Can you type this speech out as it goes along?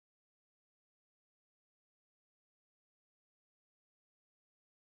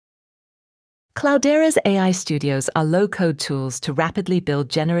Cloudera's AI Studios are low-code tools to rapidly build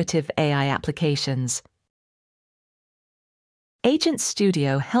generative AI applications. Agent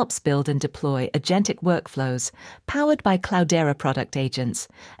Studio helps build and deploy agentic workflows powered by Cloudera product agents,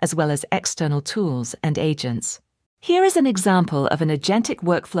 as well as external tools and agents. Here is an example of an agentic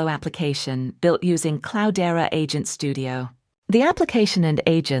workflow application built using Cloudera Agent Studio. The application and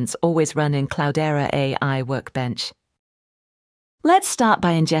agents always run in Cloudera AI Workbench. Let's start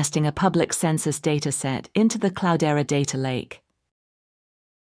by ingesting a public census dataset into the Cloudera Data Lake.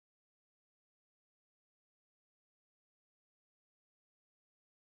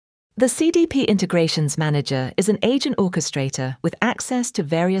 The CDP Integrations Manager is an agent orchestrator with access to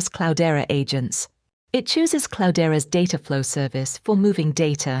various Cloudera agents. It chooses Cloudera's Data Flow service for moving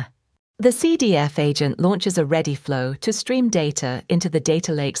data. The CDF agent launches a ready flow to stream data into the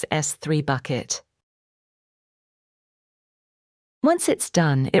Data Lake's S3 bucket. Once it's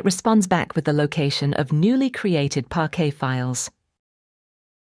done, it responds back with the location of newly created Parquet files.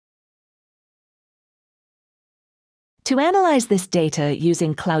 To analyze this data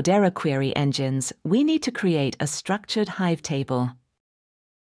using Cloudera query engines, we need to create a structured Hive table.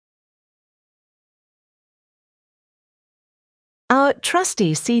 Our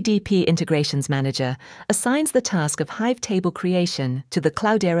trusty CDP Integrations Manager assigns the task of Hive table creation to the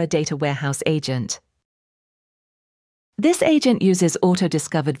Cloudera Data Warehouse agent. This agent uses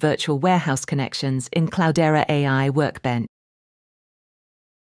auto-discovered virtual warehouse connections in Cloudera AI Workbench.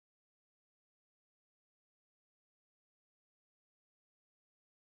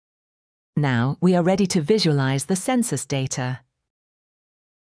 Now we are ready to visualize the census data.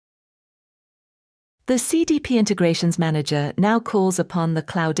 The CDP Integrations Manager now calls upon the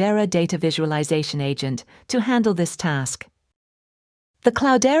Cloudera Data Visualization agent to handle this task. The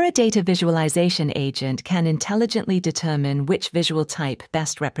Cloudera Data Visualization agent can intelligently determine which visual type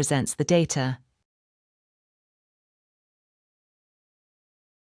best represents the data.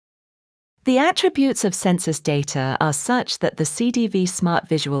 The attributes of census data are such that the CDV Smart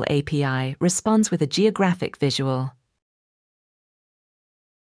Visual API responds with a geographic visual.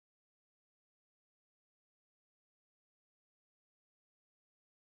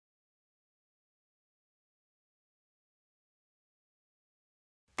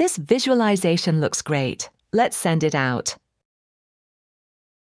 This visualization looks great. Let's send it out.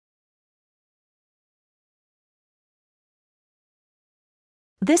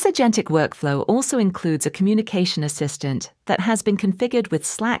 This agentic workflow also includes a communication assistant that has been configured with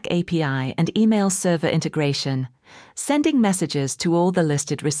Slack API and email server integration, sending messages to all the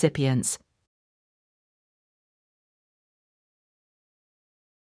listed recipients.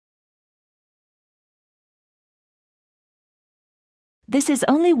 This is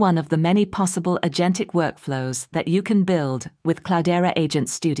only one of the many possible agentic workflows that you can build with Cloudera Agent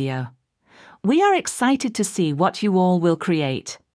Studio. We are excited to see what you all will create.